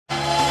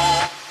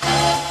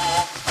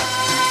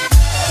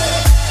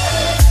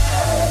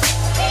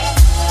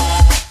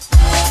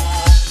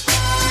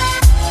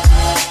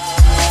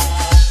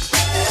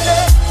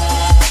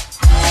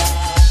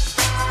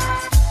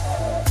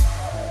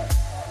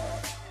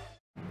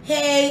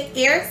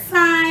air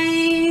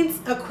signs,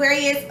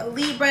 Aquarius,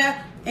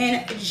 Libra,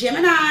 and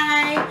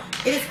Gemini.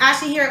 It is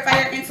Ashley here at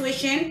Fire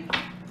Intuition.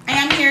 I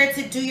am here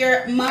to do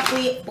your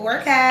monthly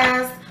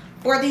forecast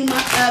for the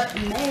month of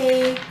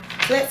May.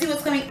 So let's see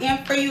what's coming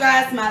in for you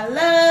guys, my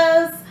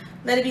loves.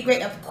 Let it be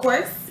great, of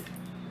course.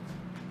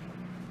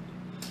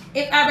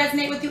 If I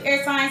resonate with you,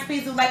 air signs,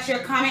 please do like, share,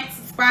 comment,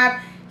 subscribe,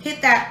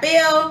 hit that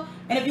bell.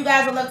 And if you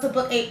guys would love to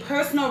book a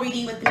personal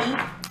reading with me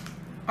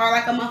or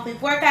like a monthly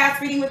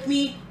forecast reading with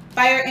me,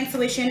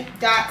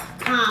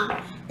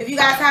 fireintuition.com. If you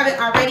guys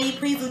haven't already,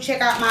 please do check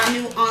out my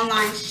new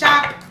online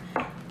shop,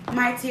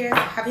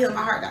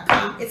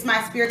 mytearshavehealedmyheart.com. It's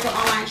my spiritual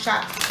online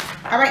shop.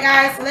 All right,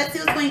 guys, so let's see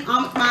what's going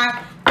on with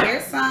my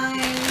air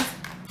signs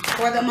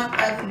for the month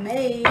of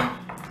May.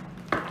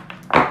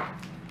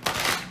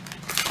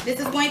 This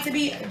is going to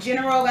be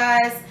general,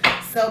 guys,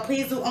 so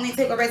please do only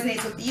take what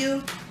resonates with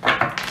you.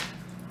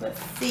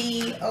 Let's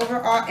see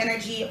overall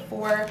energy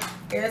for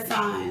air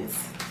signs.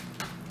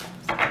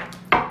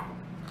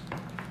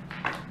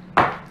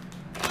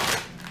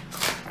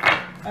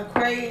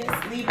 Aquarius,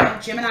 Libra,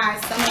 Gemini,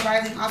 Sun, Moon,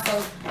 Rising,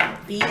 also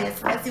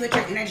Venus. Let's see what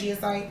your energy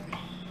is like.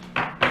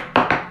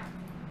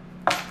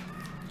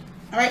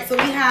 All right, so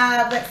we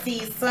have, let's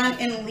see, Sun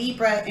in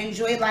Libra.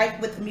 Enjoy life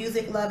with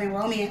music, love, and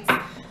romance.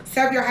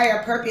 Serve your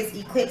higher purpose.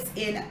 Eclipse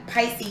in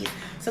Pisces.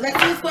 So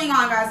let's see what's going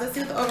on, guys. Let's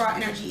see what the overall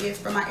energy is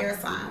for my air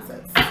signs.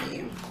 Let's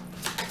see.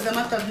 For the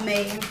month of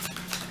May.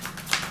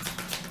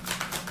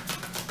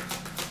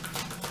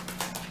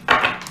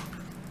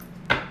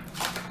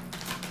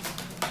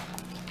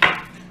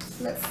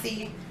 Let's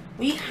see.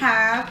 We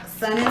have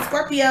Sun in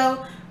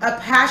Scorpio, a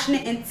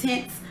passionate,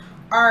 intense,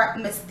 or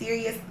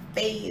mysterious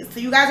phase. So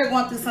you guys are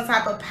going through some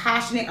type of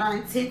passionate or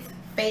intense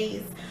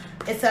phase.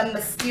 It's a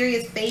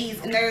mysterious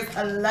phase, and there's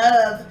a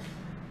love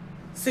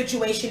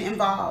situation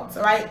involved.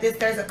 All right,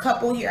 there's a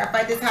couple here. I feel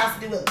like this has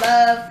to do with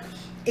love.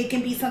 It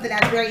can be something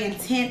that's very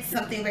intense,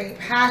 something very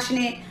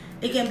passionate.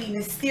 It can be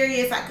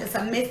mysterious, like it's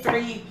a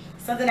mystery,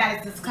 something that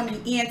is just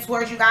coming in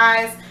towards you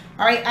guys.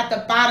 All right, at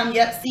the bottom,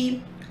 yep,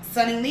 see.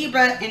 Sun in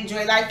Libra,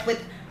 enjoy life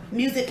with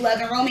music, love,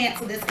 and romance.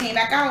 So this came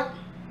back out.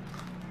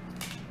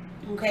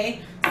 Okay,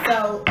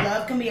 so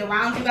love can be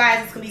around you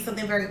guys. It's gonna be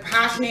something very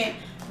passionate,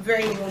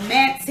 very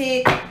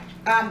romantic,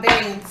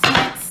 very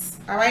intense.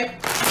 All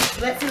right,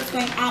 so let's see what's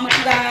going on with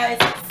you guys.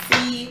 Let's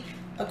see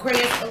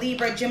Aquarius,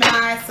 Libra,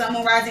 Gemini, Sun,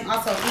 Moon, Rising,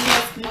 also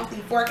Venus. Monthly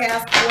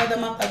forecast for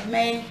the month of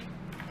May.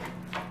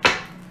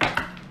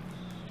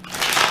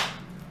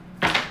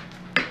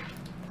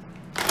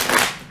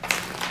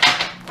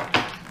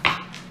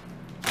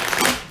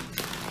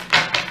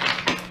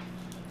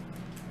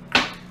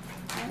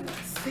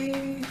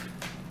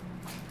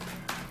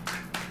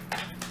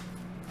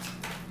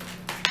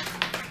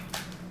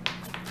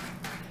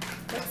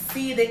 Let's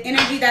see the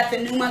energy that the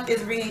new month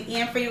is bringing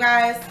in for you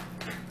guys,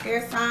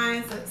 air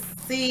signs. Let's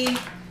see.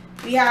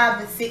 We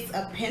have the Six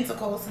of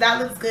Pentacles, so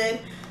that looks good.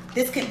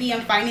 This could be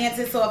in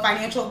finances, so a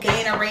financial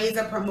gain, a raise,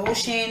 a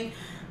promotion.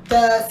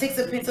 The Six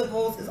of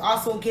Pentacles is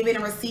also giving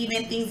and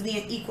receiving, things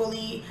being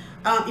equally,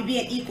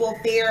 being equal,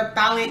 fair,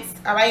 balanced.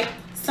 All right,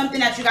 something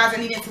that you guys are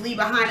needing to leave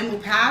behind and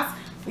move past.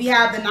 We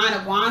have the Nine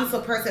of Wands,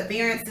 so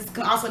perseverance. This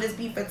can also just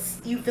be for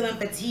you feeling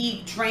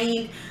fatigued,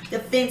 drained,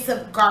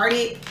 defensive,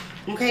 guarded,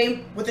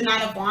 okay, with the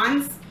Nine of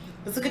Wands.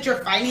 Let's look at your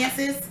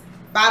finances.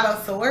 Five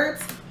of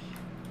Swords.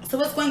 So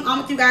what's going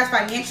on with you guys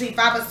financially?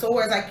 Five of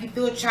Swords, like you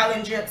feel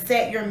challenged, you're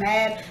upset, you're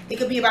mad. It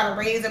could be about a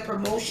raise, a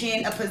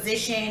promotion, a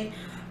position.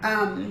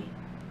 But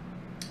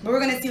we're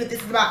going to see what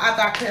this is about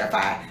after I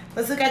clarify.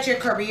 Let's look at your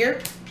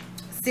career.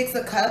 Six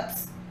of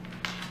Cups.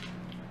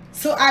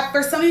 So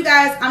for some of you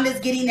guys, I'm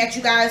just getting that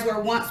you guys were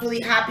once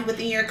really happy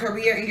within your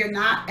career and you're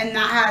not, and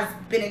that has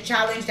been a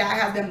challenge that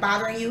has been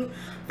bothering you.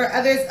 For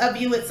others of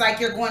you, it's like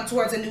you're going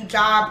towards a new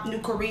job, new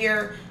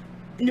career,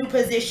 new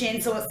position.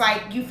 So it's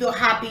like you feel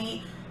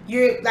happy,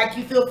 you're like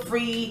you feel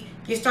free,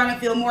 you're starting to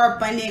feel more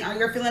abundant, or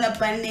you're feeling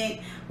abundant.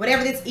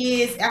 Whatever this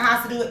is, it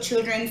has to do with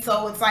children.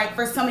 So it's like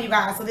for some of you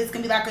guys, so this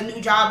can be like a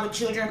new job with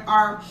children,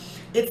 or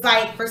it's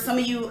like for some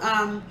of you,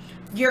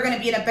 you're going to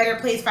be in a better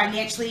place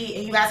financially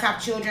and you guys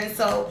have children,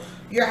 so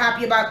you're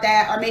happy about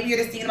that. Or maybe you're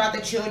just thinking about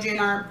the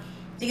children, or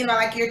thinking about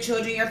like your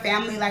children, your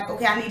family, like,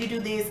 okay, I need to do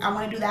this, I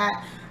want to do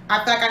that,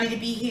 I feel like I need to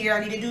be here,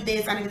 I need to do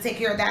this, I need to take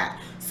care of that.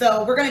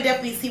 So we're going to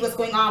definitely see what's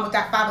going on with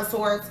that Five of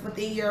Swords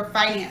within your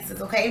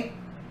finances, okay?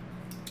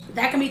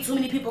 That can be too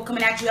many people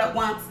coming at you at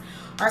once,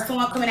 or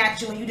someone coming at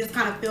you and you just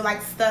kind of feel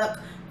like stuck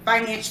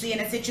financially in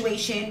a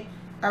situation.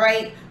 All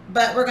right,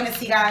 but we're going to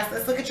see, guys.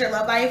 Let's look at your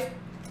love life.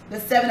 The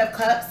Seven of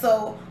Cups.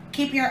 So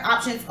keep your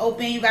options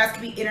open. You guys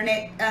could be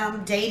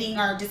internet dating,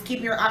 or just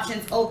keep your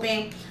options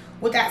open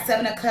with that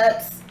Seven of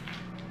Cups.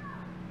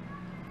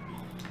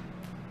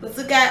 Let's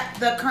look at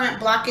the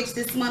current blockage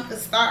this month, the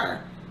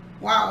Star.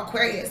 Wow,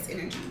 Aquarius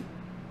energy.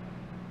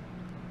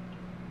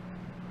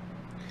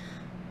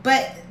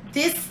 But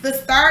the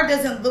Star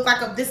doesn't look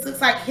like this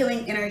looks like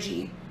healing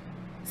energy.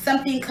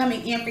 Something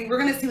coming in for you. We're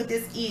going to see what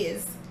this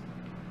is.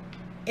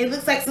 It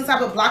looks like some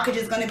type of blockage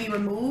is going to be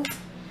removed,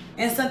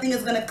 and something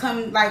is going to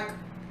come, like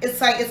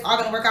it's like it's all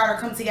gonna work out or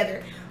come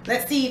together.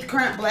 Let's see the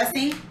current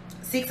blessing.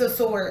 6 of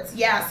Swords.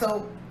 Yeah,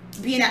 so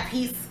being at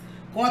peace,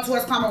 going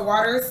towards calmer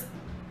waters.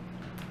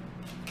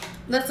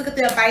 Let's look at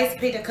the advice.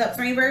 Page of Cups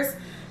in reverse.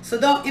 So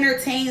don't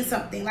entertain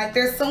something. Like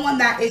there's someone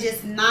that is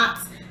just not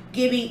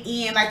giving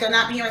in. Like they're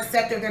not being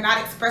receptive. They're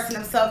not expressing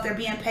themselves. They're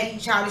being petty,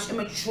 childish,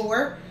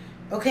 immature.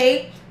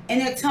 Okay?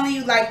 And they're telling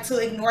you like to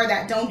ignore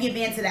that. Don't give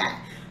in to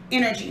that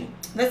energy.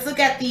 Let's look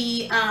at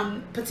the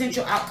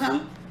potential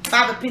outcome.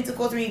 5 of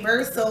Pentacles in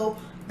reverse. So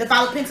the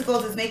 5 of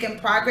Pentacles is making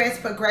progress,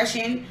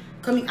 progression,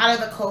 coming out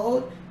of the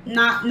cold.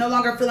 No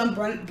longer feeling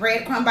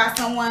breadcrumbed by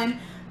someone.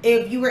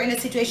 If you were in a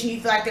situation you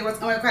feel like there was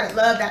unrequited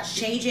love, that's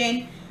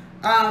changing.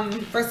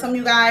 For some of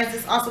you guys,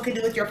 this also could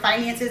do with your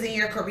finances and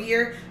your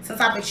career. Some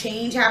type of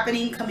change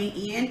happening, coming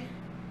in.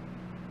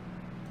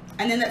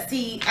 And then let's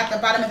see, at the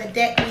bottom of the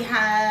deck, we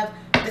have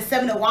the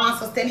 7 of Wands.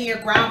 So standing your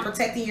ground,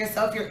 protecting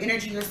yourself, your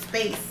energy, your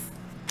space.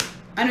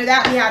 Under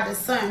that, we have the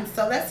Sun.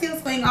 So let's see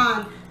what's going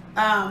on,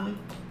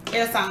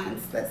 air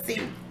signs. Let's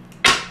see.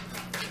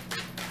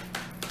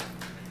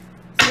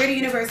 Spirit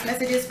Universe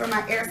messages for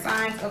my air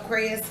signs,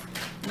 Aquarius,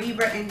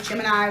 Libra, and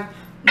Gemini.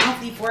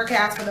 Monthly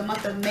forecast for the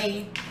month of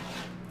May.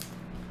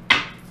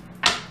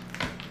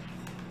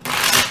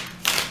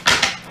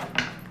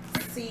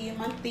 Let's see,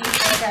 monthly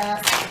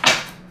forecast.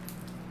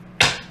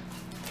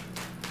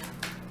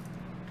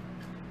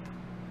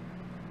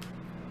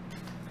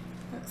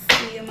 Let's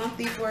see, a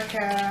monthly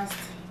forecast.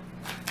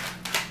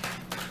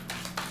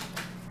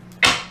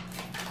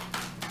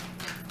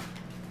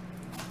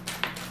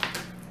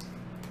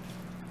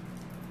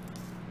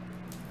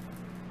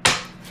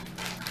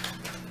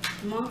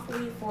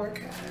 Monthly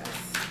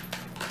forecast.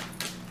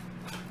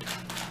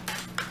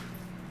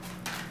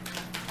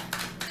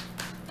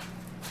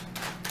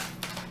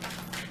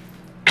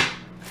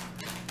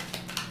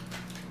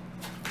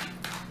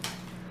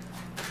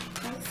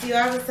 Let's see,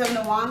 I have the 7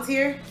 of Wands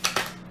here.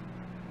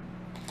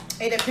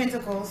 8 of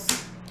Pentacles.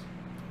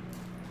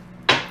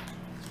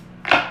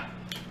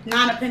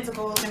 9 of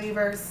Pentacles in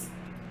reverse.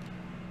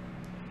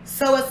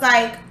 So it's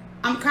like,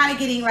 I'm kind of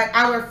getting like,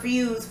 I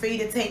refuse for you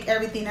to take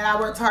everything that I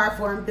worked hard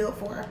for and built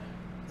for.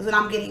 Is what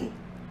I'm getting.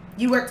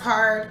 You worked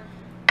hard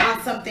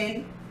on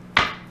something,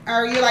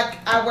 or you're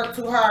like, I worked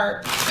too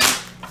hard.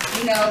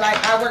 You know,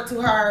 like I worked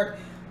too hard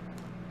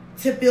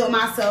to build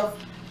myself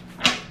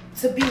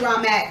to be where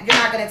I'm at. You're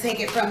not going to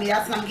take it from me.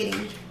 That's what I'm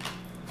getting.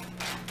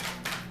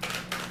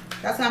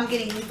 That's what I'm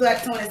getting. You feel like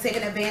someone is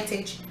taking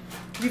advantage.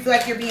 You feel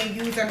like you're being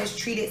used or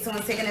mistreated.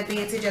 Someone's taking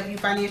advantage of you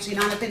financially.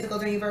 9 of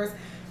Pentacles in reverse.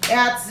 It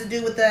has to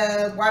do with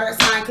the water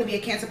sign. Could be a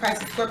Cancer,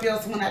 Pisces, Scorpio,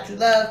 someone that you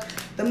love.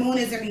 The moon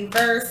is in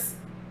reverse.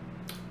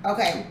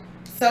 Okay,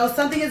 so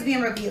something is being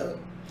revealed.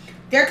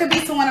 There could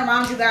be someone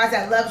around you guys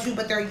that loves you,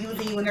 but they're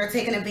using you and they're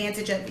taking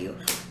advantage of you.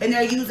 And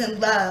they're using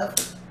love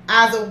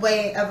as a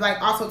way of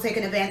like also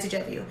taking advantage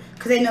of you.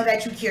 Because they know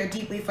that you care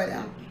deeply for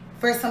them.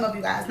 For some of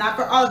you guys, not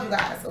for all of you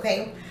guys,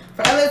 okay?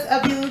 For others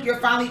of you,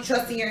 you're finally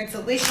trusting your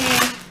intuition,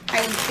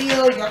 how you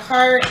feel, your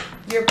heart.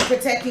 You're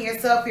protecting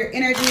yourself, your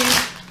energy.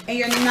 And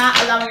you're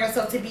not allowing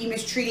yourself to be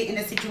mistreated in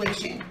a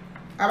situation.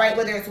 All right,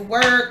 whether it's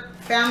work,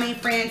 family,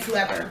 friends,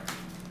 whoever.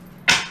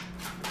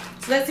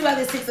 So let's see why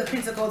the 6 of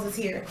Pentacles is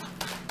here.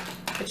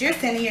 But you're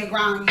standing your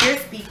ground. You're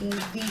speaking the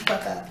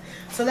fuck up.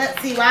 So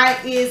let's see, why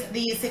is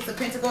the 6 of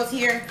Pentacles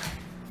here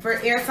for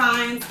air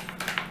signs?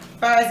 As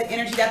far as the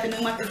energy that the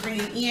new month is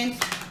bringing in.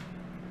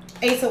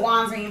 Ace of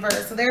Wands in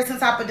reverse. So there's some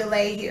type of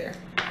delay here.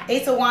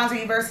 Ace of Wands in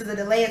reverse is a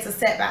delay. It's a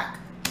setback.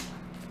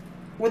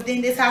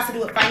 Within this has to do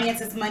with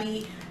finances,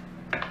 money.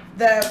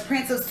 The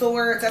Prince of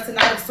Swords, that's the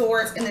Knight of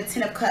Swords, and the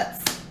 10 of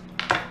Cups.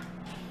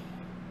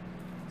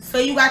 So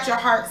you got your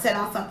heart set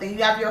on something.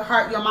 You have your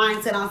heart, your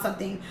mind set on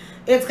something.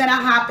 It's going to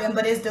happen,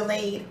 but it's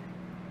delayed.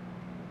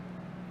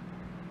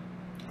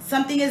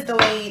 Something is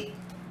delayed.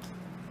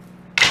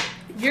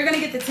 You're going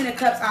to get the 10 of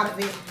Cups out of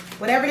it.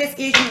 Whatever this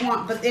is you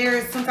want, but there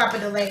is some type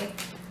of delay.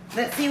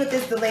 Let's see what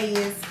this delay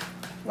is.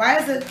 Why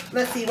is it,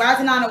 let's see, why is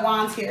the 9 of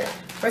Wands here?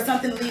 For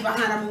something to leave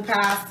behind or move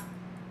past.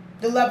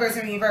 The Lovers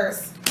in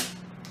reverse.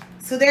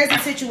 So there's a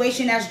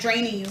situation that's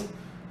draining you.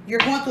 You're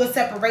going through a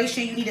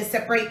separation. You need to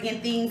separate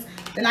in things.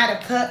 The Knight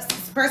of Cups.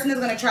 This person is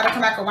going to try to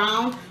come back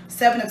around.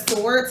 7 of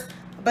Swords.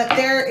 But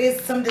there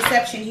is some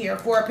deception here.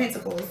 4 of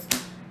Pentacles.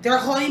 They're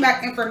holding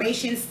back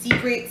information,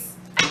 secrets.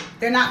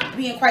 They're not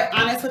being quite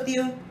honest with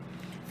you.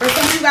 For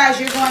some of you guys,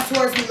 you're going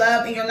towards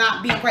love and you're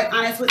not being quite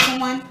honest with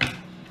someone.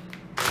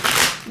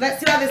 Let's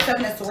see why the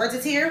 7 of Swords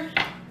is here.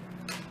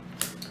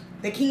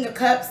 The King of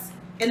Cups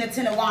and the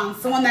 10 of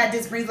Wands. Someone that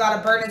just brings a lot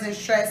of burdens and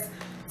stress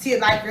to your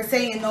life. You're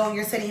saying no and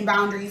you're setting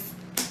boundaries.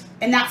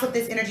 And that's what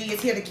this energy is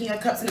here. The King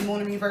of Cups and the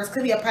Moon in reverse.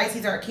 Could be a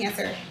Pisces or a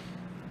Cancer.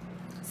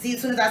 See,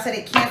 as soon as I said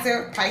it,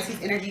 Cancer,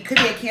 Pisces energy. Could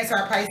be a Cancer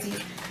or a Pisces.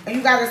 And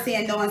you guys are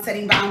saying no and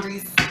setting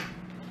boundaries.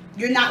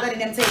 You're not letting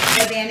them take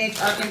advantage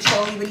or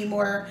control you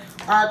anymore.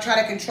 Or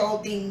try to control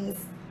things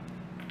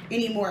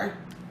anymore.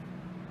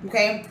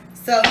 Okay?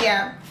 So,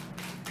 yeah.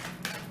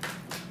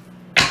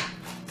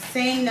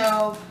 Saying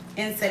no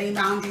and setting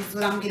boundaries is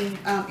what I'm getting,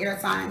 air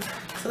signs.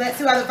 So let's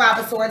see why the 5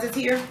 of Swords is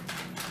here.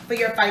 for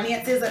your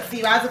finances. Let's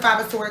see, Rise of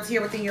Five of Swords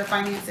here within your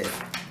finances.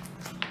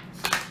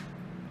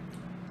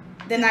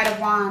 The Knight of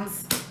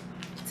Wands.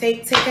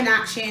 Take an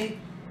action.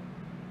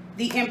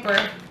 The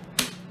Emperor.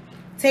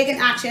 Take an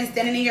action,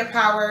 standing in your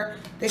power.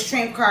 The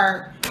Strength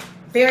card.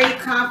 Very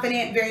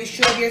confident, very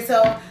sure of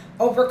yourself,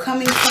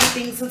 overcoming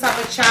something, some type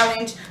of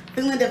challenge,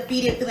 feeling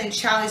defeated, feeling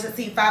challenged. Let's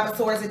see, Five of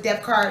Swords, a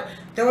Death card.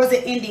 There was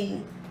an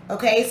ending.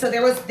 Okay, so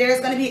there's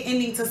going to be an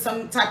ending to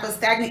some type of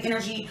stagnant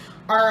energy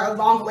or a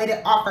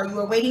long-awaited offer. You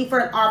were waiting for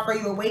an offer.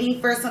 You were waiting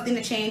for something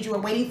to change. You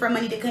were waiting for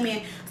money to come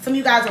in. Some of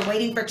you guys are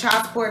waiting for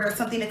child support or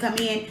something to come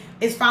in.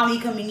 It's finally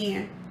coming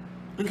in.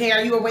 Okay,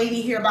 or you were waiting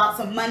to hear about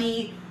some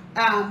money.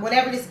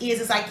 Whatever this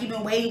is, it's like you've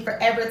been waiting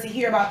forever to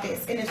hear about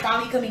this. And it's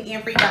finally coming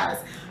in for you guys.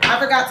 I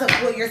forgot to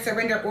pull your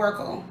Surrender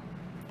Oracle.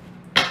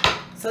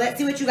 So let's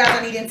see what you guys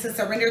are needing to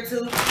surrender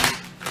to.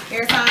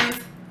 Air signs.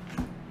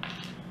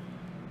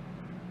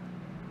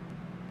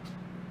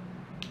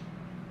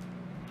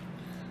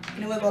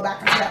 And then we'll go back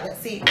into that. Let's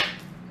see.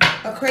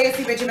 Aquarius,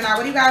 Libra, Gemini.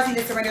 What do you guys need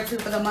to surrender to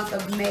for the month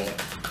of May?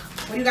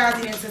 What do you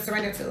guys need to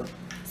surrender to?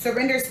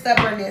 Surrender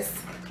stubbornness.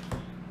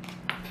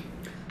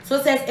 So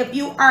it says, if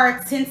you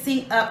are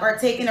tensing up or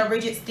taking a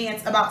rigid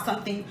stance about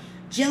something,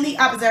 gently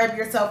observe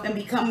yourself and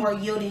become more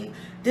yielding.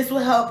 This will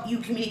help you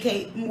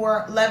communicate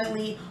more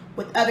lovingly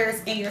with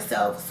others and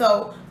yourself.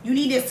 So you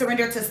need to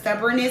surrender to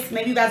stubbornness.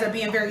 Maybe you guys are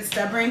being very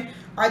stubborn,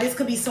 or this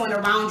could be someone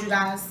around you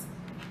guys.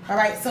 All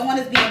right, someone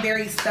is being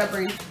very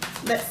stubborn.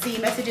 Let's see,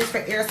 messages for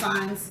air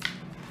signs.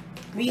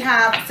 We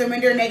have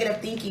surrender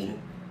negative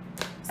thinking.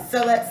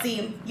 So let's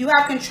see, you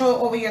have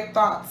control over your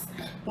thoughts.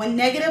 When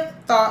negative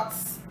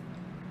thoughts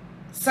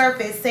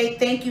surface, say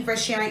thank you for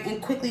sharing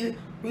and quickly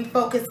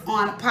refocus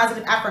on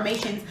positive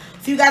affirmations.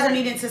 So you guys are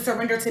needing to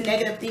surrender to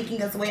negative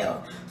thinking as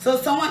well. So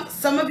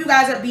some of you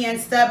guys are being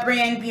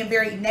stubborn, being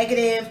very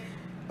negative,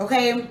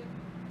 okay?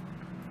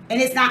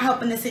 And it's not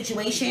helping the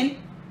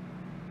situation.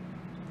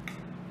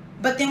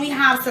 But then we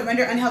have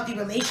surrender unhealthy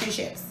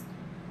relationships.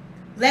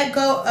 Let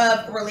go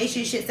of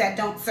relationships that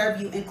don't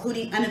serve you,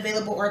 including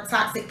unavailable or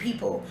toxic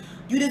people.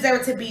 You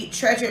deserve to be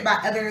treasured by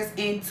others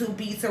and to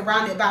be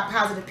surrounded by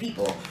positive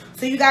people.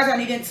 So you guys are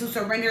needing to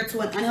surrender to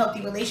an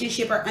unhealthy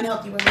relationship or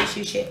unhealthy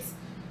relationships.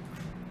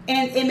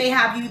 And it may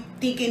have you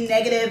thinking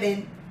negative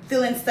and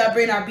feeling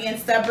stubborn or being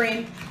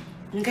stubborn.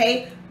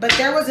 Okay? But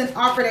there was an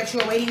offer that you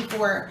were waiting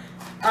for.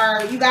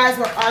 Or you guys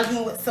were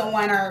arguing with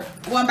someone or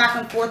going back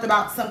and forth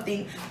about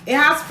something. It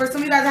has, for some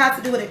of you guys, it has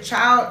to do with a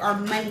child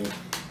or money.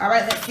 All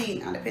right, let's see.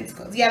 Now the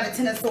Pentacles. You have the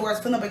Ten of Swords,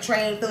 feeling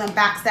betrayed, feeling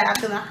backstabbed,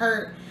 feeling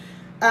hurt.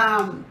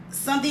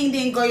 Something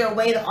didn't go your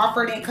way. The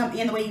offer didn't come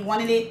in the way you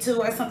wanted it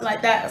to, or something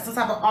like that, or some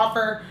type of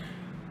offer.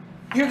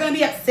 You're going to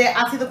be upset.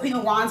 I see the Queen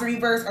of Wands in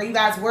reverse, or you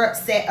guys were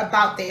upset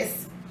about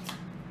this.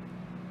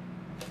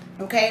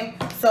 Okay,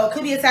 so it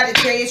could be a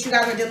Sagittarius you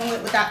guys are dealing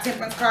with that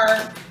Temperance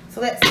card.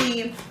 So let's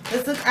see.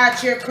 Let's look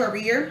at your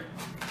career.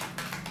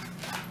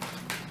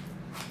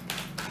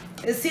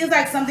 It seems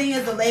like something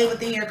is delayed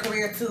within your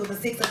career too. The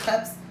Six of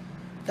Cups,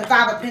 the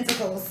Five of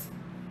Pentacles,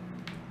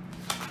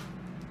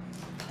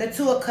 the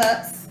Two of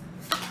Cups,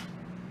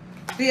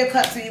 Three of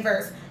Cups in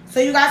reverse. So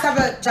you guys have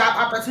a job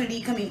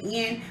opportunity coming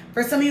in.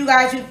 For some of you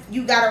guys,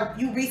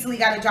 you recently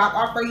got a job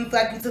offer. You feel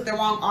like you took the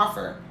wrong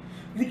offer.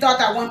 You thought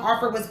that one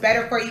offer was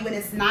better for you, and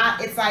it's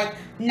not. It's like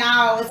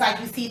now it's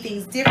like you see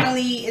things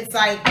differently. It's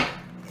like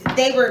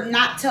they were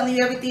not telling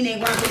you everything. They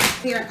weren't really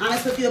clear and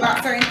honest with you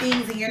about certain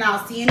things, and you're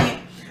now seeing it.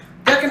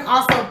 There can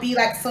also be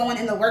like someone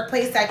in the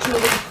workplace that you're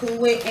really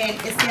cool with, and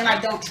it's saying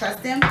like don't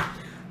trust them.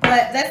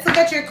 But let's look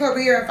at your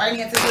career and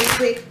finances really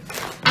quick.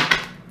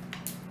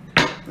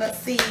 Let's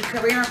see,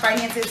 career and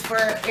finances for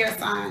air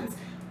signs.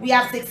 We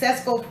have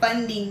successful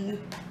funding.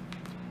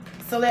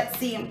 So let's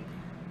see.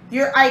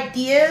 Your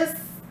idea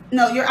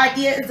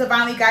is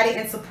divinely guided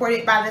and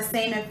supported by the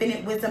same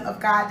infinite wisdom of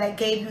God that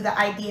gave you the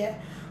idea.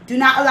 Do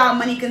not allow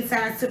money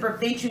concerns to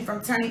prevent you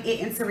from turning it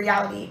into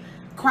reality.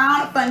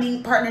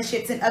 Crowdfunding,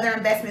 partnerships, and other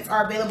investments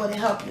are available to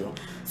help you.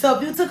 So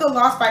if you took a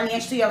loss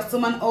financially, or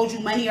someone owed you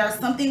money, or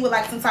something with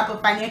like some type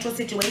of financial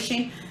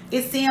situation,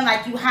 it's saying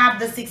like you have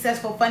the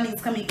successful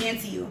fundings coming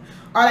into you,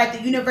 or like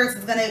the universe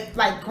is gonna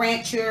like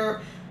grant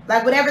your,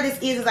 like whatever this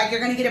is like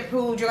you're gonna get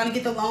approved, you're gonna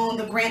get the loan,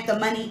 the grant, the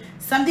money.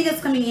 Something is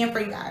coming in for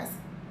you guys.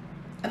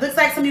 It looks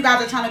like some of you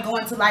guys are trying to go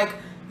into like,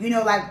 you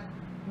know, like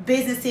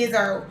businesses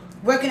or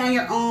working on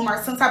your own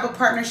or some type of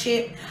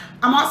partnership.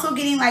 I'm also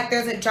getting like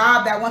there's a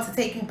job that wants to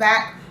take you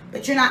back,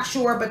 but you're not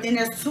sure. But then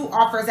there's two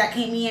offers that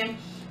came in,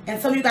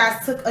 and some of you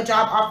guys took a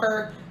job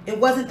offer. It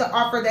wasn't the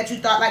offer that you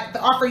thought, like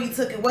the offer you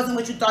took, it wasn't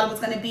what you thought it was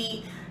going to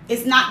be.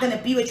 It's not going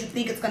to be what you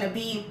think it's going to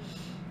be.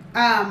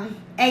 And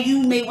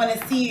you may want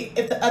to see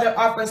if the other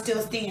offer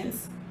still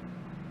stands.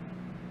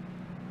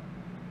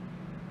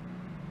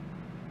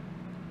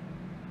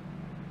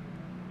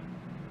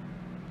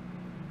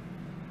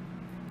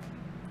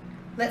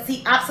 Let's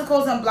see,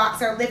 obstacles and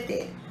blocks are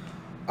lifted.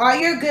 All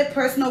your good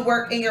personal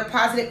work and your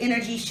positive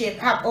energy shift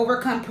have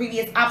overcome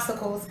previous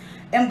obstacles,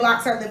 and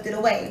blocks are lifted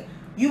away.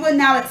 You will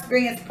now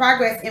experience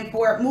progress and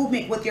forward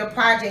movement with your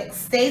projects.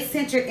 Stay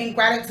centered in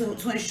gratitude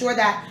to ensure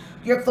that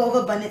your flow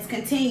of abundance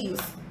continues.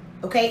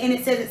 Okay, and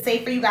it says it's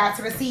safe for you guys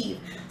to receive.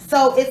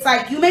 So it's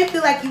like you may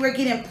feel like you were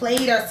getting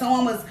played or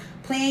someone was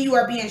playing you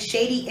or being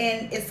shady,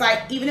 and it's like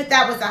even if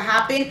that was to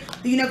happen,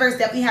 the universe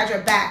definitely has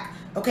your back.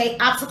 Okay,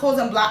 obstacles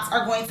and blocks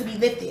are going to be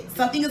lifted.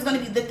 Something is going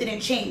to be lifted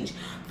and changed.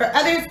 For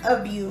others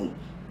of you,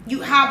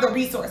 you have the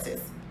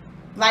resources.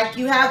 Like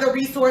you have the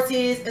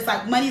resources. It's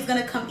like money's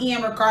going to come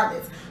in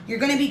regardless. You're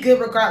going to be good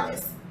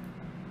regardless.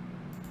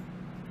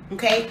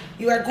 Okay,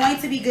 you are going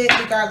to be good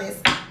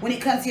regardless when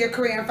it comes to your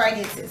career and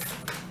finances.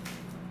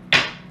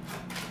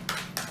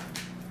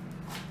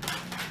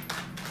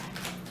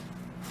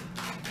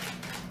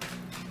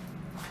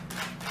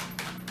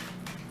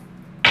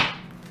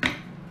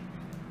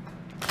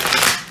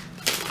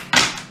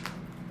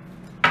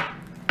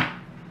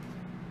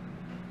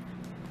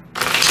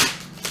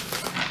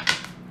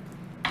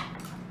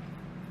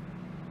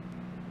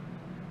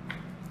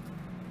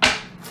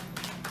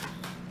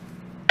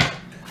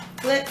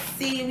 Let's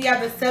see, we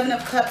have the 7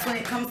 of Cups when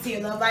it comes to your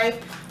love life.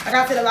 Like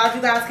I said, a lot of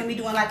you guys can be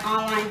doing like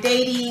online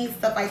dating,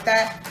 stuff like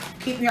that.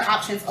 Keeping your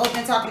options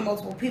open, talking to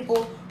multiple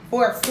people.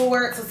 4 of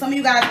Swords. So some of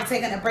you guys are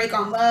taking a break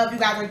on love. You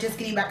guys are just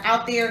getting back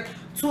out there.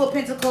 2 of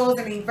Pentacles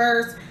in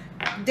reverse.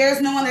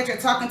 There's no one that you're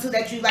talking to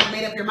that you like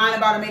made up your mind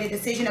about or made a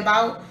decision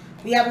about.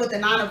 We have with the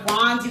 9 of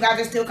Wands. You guys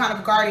are still kind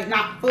of guarded,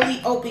 not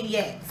fully open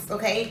yet.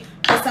 Okay,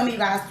 for some of you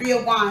guys. 3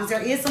 of Wands.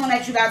 There is someone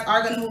that you guys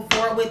are going to move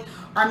forward with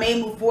or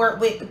may move forward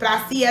with, but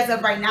I see as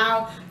of right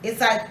now, it's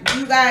like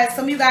you guys,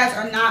 some of you guys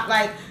are not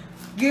like,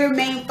 your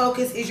main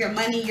focus is your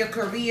money, your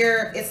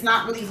career. It's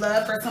not really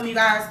love for some of you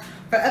guys.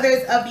 For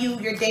others of you,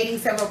 you're dating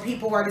several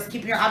people or just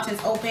keeping your options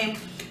open,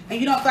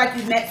 and you don't feel like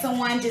you've met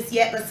someone just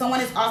yet, but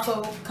someone is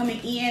also coming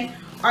in,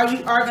 or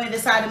you are going to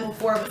decide to move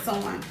forward with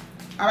someone.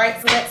 All right,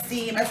 so let's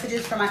see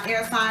messages from my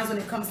air signs when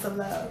it comes to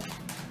love.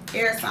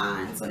 Air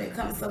signs when it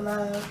comes to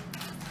love.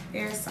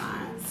 Air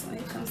signs when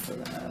it comes to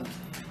love.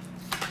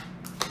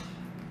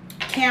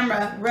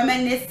 Camera,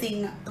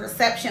 reminiscing,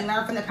 perception,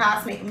 learn from the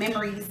past, make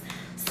memories.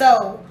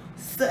 So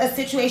a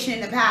situation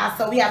in the past.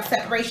 So we have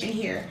separation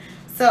here.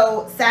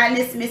 So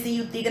sadness, missing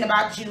you, thinking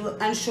about you,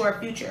 unsure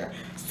future.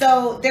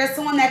 So there's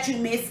someone that you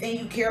miss and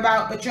you care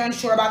about, but you're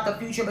unsure about the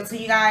future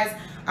between you guys.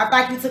 I feel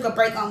like you took a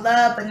break on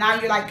love, but now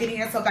you're like getting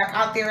yourself back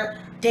out there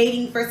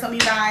dating for some of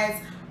you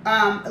guys.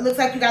 It looks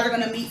like you guys are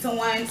going to meet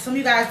someone. Some of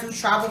you guys do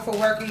travel for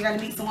work, and you're going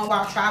to meet someone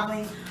while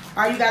traveling,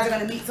 or you guys are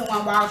going to meet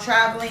someone while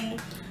traveling.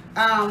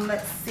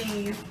 Let's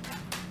see.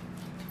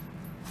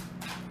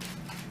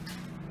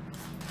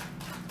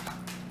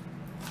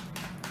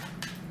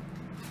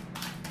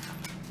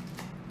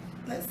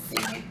 Let's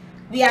see.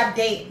 We have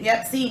date.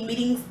 Yep. See,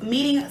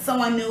 meeting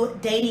someone new,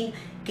 dating,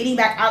 getting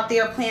back out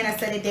there, plan a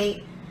set a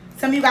date.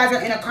 Some of you guys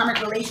are in a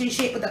karmic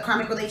relationship with a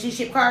karmic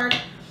relationship card.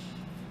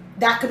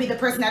 That could be the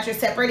person that you're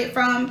separated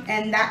from,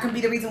 and that could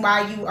be the reason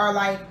why you are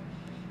like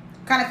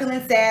kind of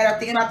feeling sad or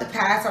thinking about the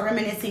past or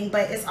reminiscing.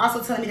 But it's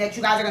also telling me that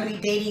you guys are going to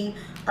be dating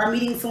or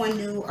meeting someone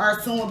new, or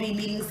soon will be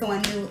meeting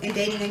someone new and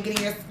dating and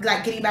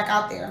getting back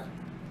out there.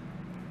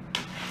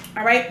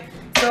 All right,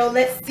 so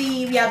let's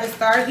see. We have the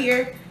star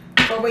here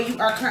for where you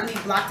are currently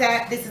blocked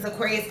at. This is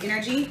Aquarius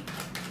energy.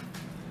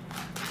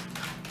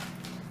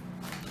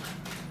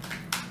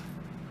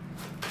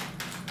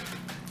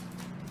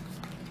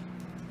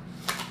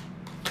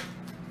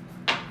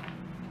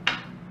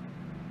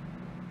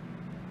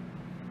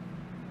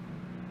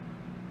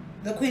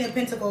 The Queen of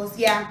Pentacles,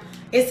 yeah.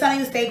 It's telling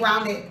you to stay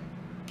grounded.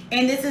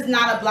 And this is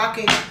not a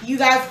blockage. You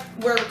guys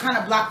were kind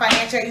of blocked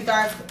financially. You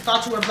guys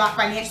thought you were blocked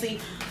financially.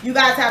 You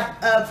guys have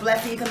a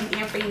blessing coming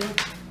in for you.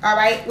 All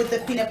right. With the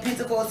Queen of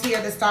Pentacles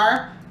here, the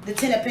star, the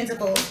 10 of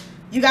Pentacles.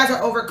 You guys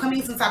are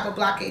overcoming some type of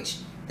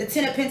blockage. The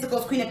 10 of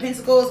Pentacles, Queen of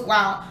Pentacles.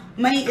 Wow.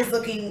 Money is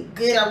looking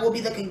good or will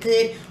be looking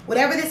good.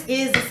 Whatever this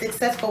is, the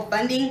successful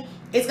funding,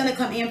 it's going to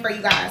come in for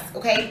you guys.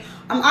 Okay.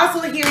 I'm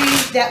also hearing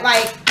that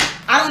like,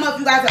 I don't know if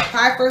you guys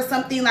apply for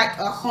something like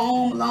a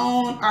home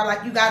loan, or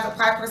like you guys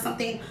apply for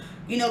something,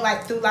 you know,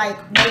 like through like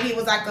maybe it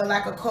was like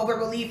a COVID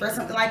relief or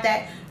something like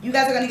that. You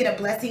guys are going to get a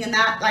blessing in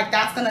that. Like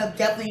that's going to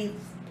definitely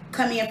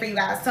come in for you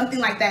guys. Something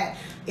like that.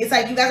 It's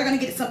like you guys are going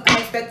to get some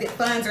unexpected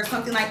funds or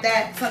something like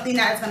that. Something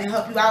that is going to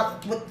help you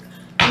out with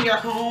in your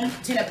home.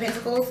 10 of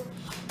Pentacles.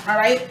 All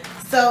right.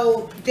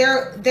 So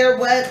there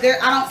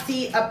I don't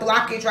see a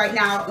blockage right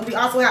now. And we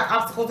also have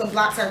obstacles and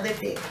blocks are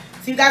lifted.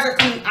 So you guys are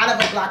coming out of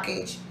a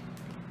blockage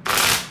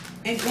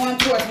and going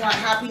towards more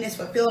happiness,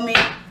 fulfillment,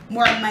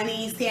 more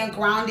money, staying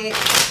grounded,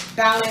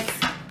 balance.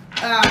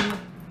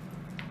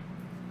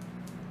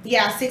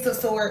 Yeah, 6 of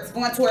Swords,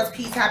 going towards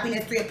peace,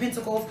 happiness. 3 of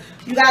Pentacles.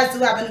 You guys do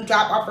have a new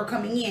job offer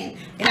coming in.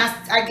 And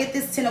I get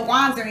this 10 of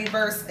Wands in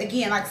reverse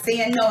again, like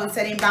saying no and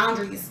setting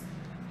boundaries.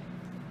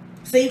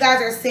 So you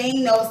guys are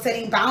saying no,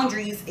 setting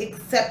boundaries,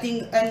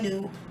 accepting a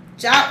new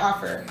job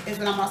offer is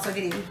what I'm also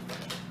getting.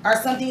 Or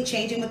something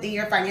changing within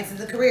your finances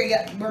and career.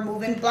 Yep,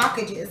 removing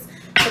blockages.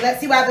 So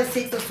let's see why the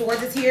 6 of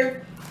Swords is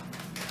here.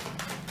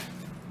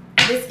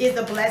 This is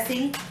a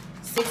blessing.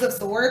 6 of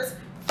Swords.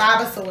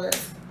 5 of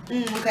Swords.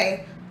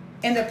 Okay.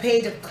 And the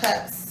Page of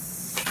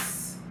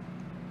Cups.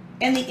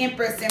 And the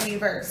Empress in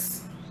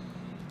reverse.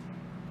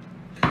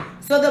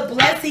 So the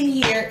blessing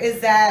here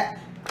is that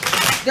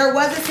there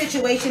was a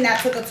situation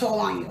that took a toll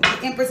on you. The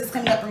Empress is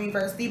coming up in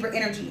reverse, Libra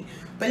energy.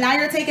 But now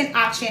you're taking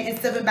action and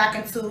stepping back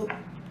into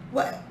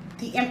what?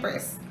 The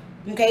Empress.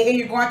 Okay, and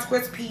you're going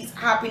towards peace,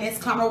 happiness,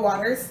 calmer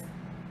waters.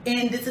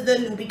 And this is the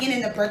new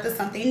beginning, the birth of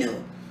something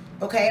new.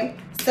 Okay,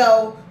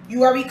 so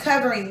you are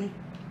recovering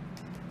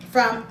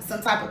from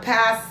some type of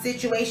past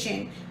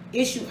situation,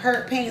 issue,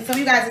 hurt, pain. Some of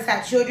you guys just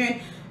had children,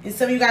 and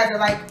some of you guys are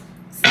like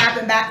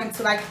snapping back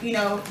into like, you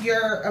know,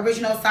 your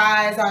original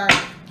size, or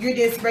you're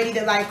just ready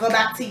to like go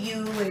back to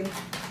you and,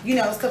 you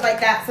know, stuff like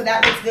that. So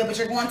that looks good, but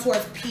you're going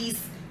towards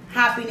peace,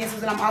 happiness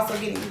is what I'm also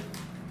getting.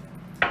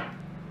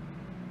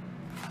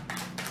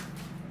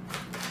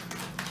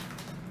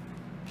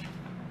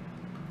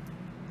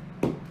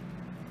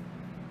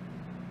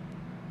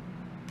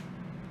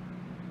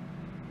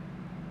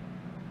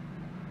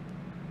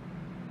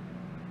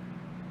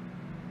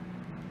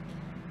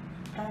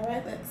 All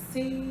right, let's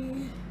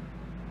see.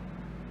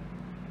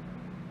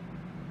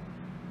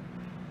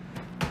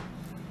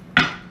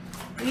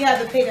 We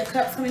have the Page of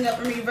Cups coming up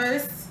in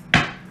reverse.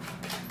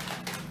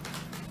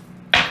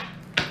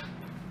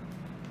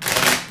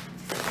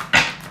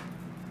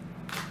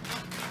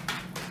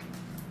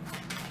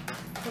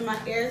 For my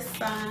air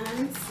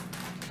signs.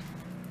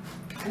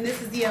 And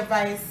this is the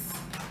advice.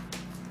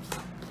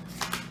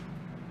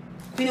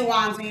 Queen of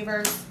Wands in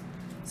reverse.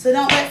 So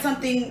don't let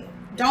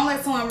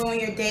someone ruin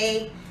your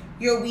day,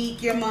 your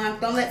week, your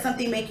month. Don't let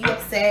something make you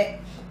upset.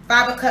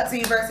 Five of Cups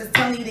in reverse is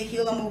telling you to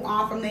heal and move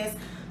on from this.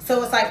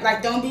 So it's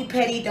like don't be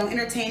petty, don't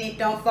entertain it,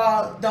 don't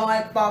fall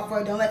for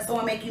it, don't let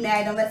someone make you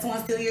mad, don't let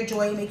someone steal your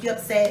joy, make you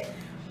upset.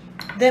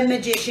 The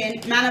Magician,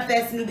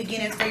 manifest new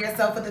beginnings for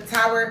yourself with the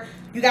Tower.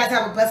 You guys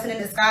have a blessing in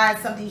disguise,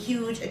 something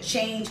huge, a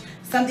change,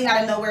 something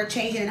out of nowhere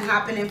changing and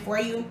happening for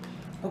you.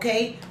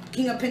 Okay,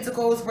 King of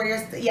Pentacles, where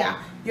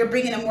you're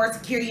bringing in more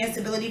security and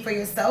stability for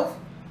yourself.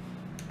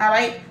 All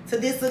right, so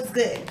this looks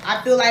good.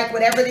 I feel like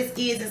whatever this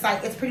is,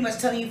 it's pretty much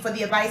telling you for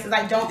the advice is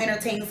like don't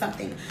entertain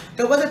something.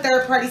 There was a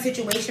third party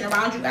situation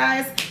around you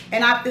guys,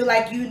 and I feel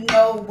like you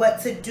know what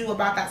to do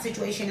about that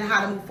situation and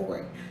how to move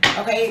forward.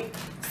 Okay,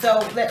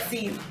 so let's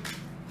see.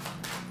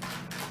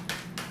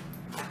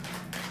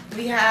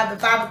 We have the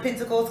Five of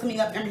Pentacles coming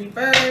up in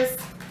reverse,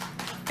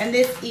 and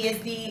this is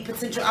the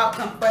potential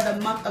outcome for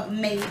the month of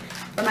May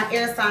for my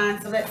air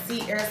signs. So let's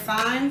see, air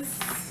signs.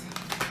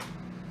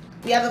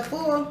 We have the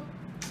Fool.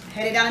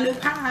 Headed down a new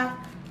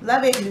path.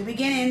 Love it. New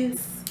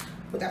beginnings.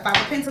 With that Five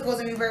of Pentacles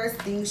in reverse.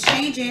 Things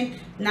changing.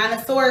 Nine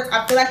of Swords.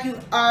 I feel like you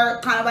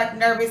are kind of like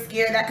nervous,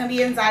 scared. That can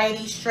be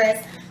anxiety,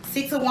 stress.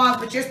 Six of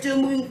Wands. But you're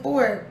still moving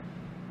forward.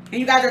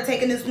 And you guys are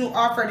taking this new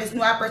offer, this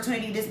new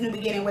opportunity, this new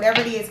beginning. Whatever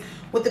it is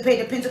with the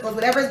Page of Pentacles.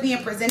 Whatever is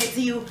being presented to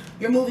you,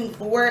 you're moving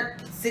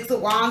forward. Six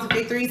of Wands.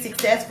 Victory,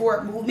 success,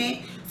 forward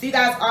movement. So you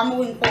guys are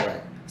moving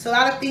forward. So a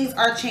lot of things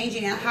are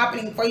changing and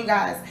happening for you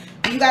guys.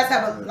 You guys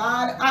have a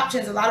lot of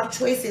options, a lot of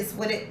choices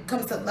when it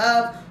comes to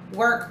love,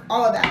 work,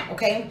 all of that,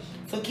 okay?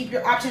 So keep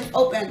your options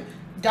open.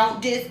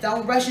 Don't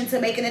rush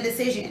into making a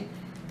decision.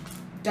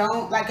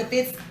 Don't, like if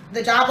it's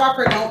the job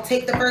offer, don't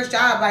take the first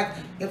job. Like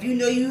if you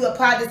know you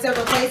applied to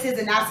several places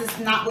and that's just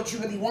not what you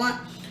really want,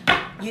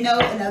 you know,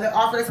 another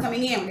offer is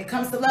coming in. When it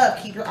comes to love,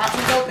 keep your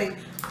options open.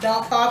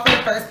 Don't fall for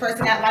the first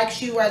person that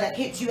likes you or that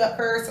hits you up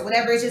first or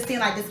whatever. It's just saying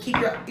like just keep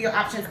your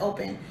options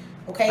open,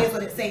 okay, is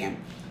what it's saying.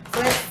 So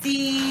let's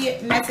see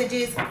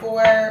messages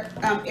for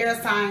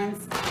air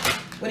signs.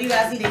 What do you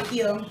guys need to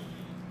heal?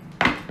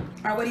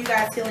 Or what are you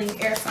guys healing,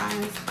 air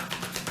signs?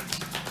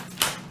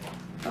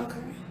 Okay.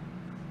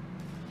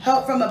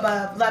 Help from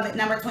above. Love it.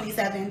 Number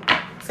 27.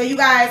 So you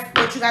guys,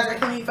 what you guys are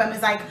healing from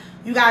is like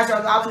you guys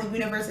are allowing the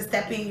universe to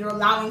step in. You're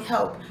allowing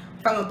help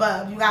from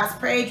above. You guys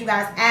prayed. You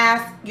guys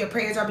asked. Your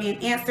prayers are being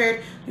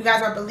answered. You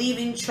guys are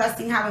believing,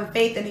 trusting, having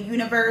faith in the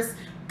universe.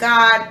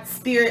 God,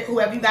 spirit,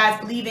 whoever you guys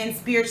believe in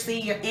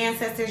spiritually, your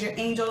ancestors, your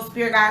angels,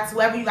 spirit guides,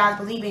 whoever you guys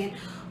believe in,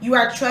 you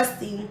are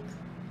trusting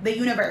the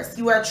universe.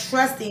 You are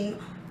trusting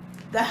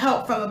the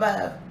help from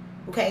above,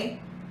 okay?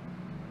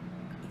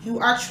 You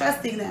are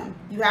trusting them.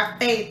 You have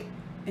faith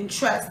and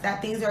trust that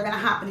things are going to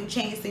happen and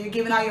change. So you're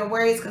giving all your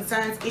worries,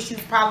 concerns, issues,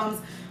 problems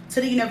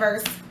to the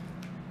universe,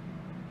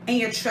 and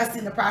you're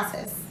trusting the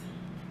process,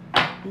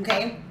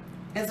 okay?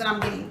 That's what I'm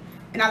getting.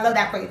 And I love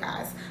that for you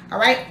guys. All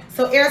right.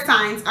 So air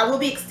signs, I will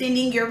be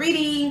extending your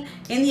reading.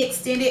 In the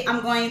extended,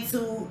 I'm going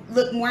to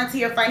look more into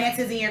your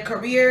finances and your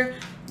career,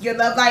 your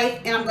love life.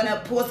 And I'm going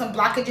to pull some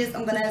blockages.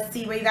 I'm going to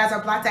see where you guys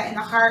are blocked at in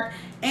the heart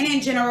and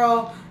in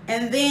general.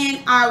 And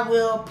then I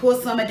will pull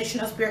some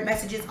additional spirit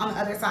messages on the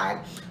other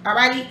side.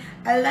 Alrighty.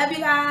 I love you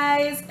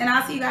guys. And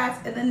I'll see you guys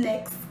in the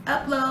next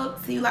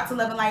upload. See you lots of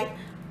love and light.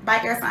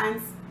 Bye, air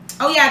signs.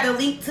 Oh yeah, the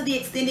link to the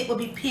extended will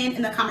be pinned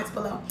in the comments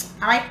below.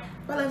 All right.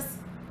 Bye, loves.